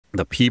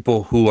the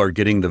people who are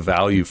getting the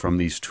value from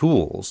these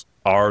tools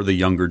are the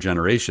younger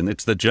generation.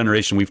 It's the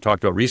generation we've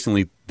talked about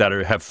recently that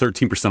have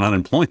 13%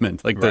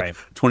 unemployment, like the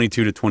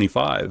 22 to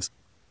 25s.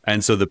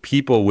 And so the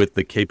people with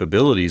the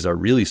capabilities are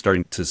really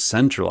starting to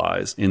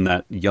centralize in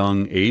that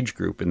young age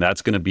group. And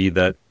that's going to be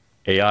that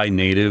AI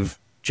native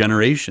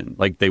generation.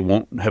 Like they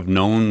won't have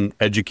known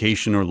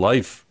education or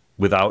life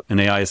without an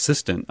AI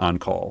assistant on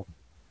call.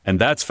 And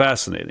that's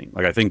fascinating.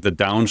 Like I think the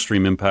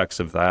downstream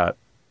impacts of that.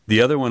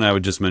 The other one I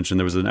would just mention,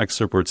 there was an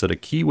excerpt where it said a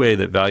key way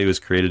that value is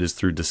created is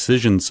through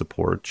decision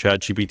support.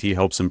 ChatGPT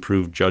helps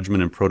improve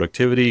judgment and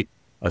productivity,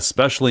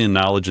 especially in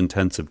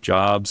knowledge-intensive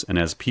jobs. And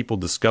as people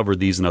discover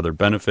these and other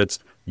benefits,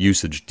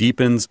 usage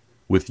deepens,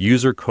 with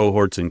user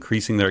cohorts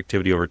increasing their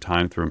activity over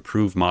time through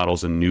improved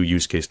models and new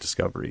use case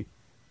discovery.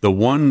 The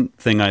one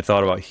thing I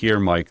thought about here,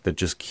 Mike, that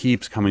just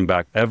keeps coming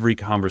back every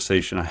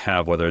conversation I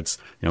have, whether it's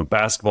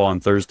basketball on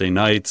Thursday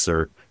nights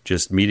or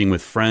just meeting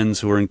with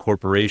friends who are in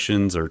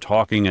corporations or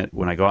talking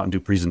when I go out and do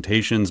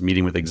presentations,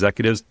 meeting with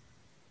executives,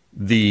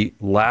 the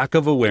lack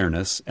of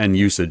awareness and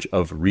usage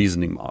of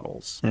reasoning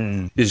models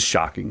is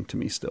shocking to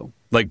me still.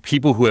 Like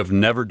people who have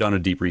never done a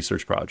deep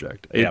research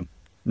project.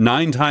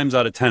 9 times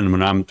out of 10,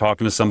 when I'm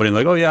talking to somebody,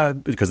 like, oh yeah,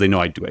 because they know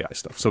I do AI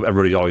stuff. So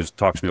everybody always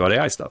talks to me about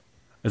AI stuff.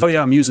 And, oh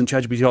yeah, I'm using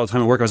ChatGPT all the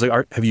time at work. I was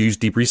like, have you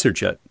used deep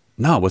research yet?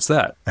 No, what's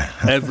that?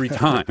 Every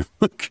time.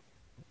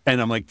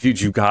 And I'm like,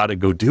 dude, you got to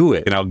go do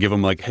it. And I'll give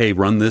them like, hey,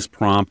 run this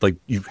prompt. Like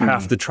you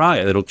have to try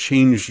it. It'll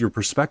change your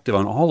perspective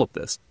on all of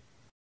this.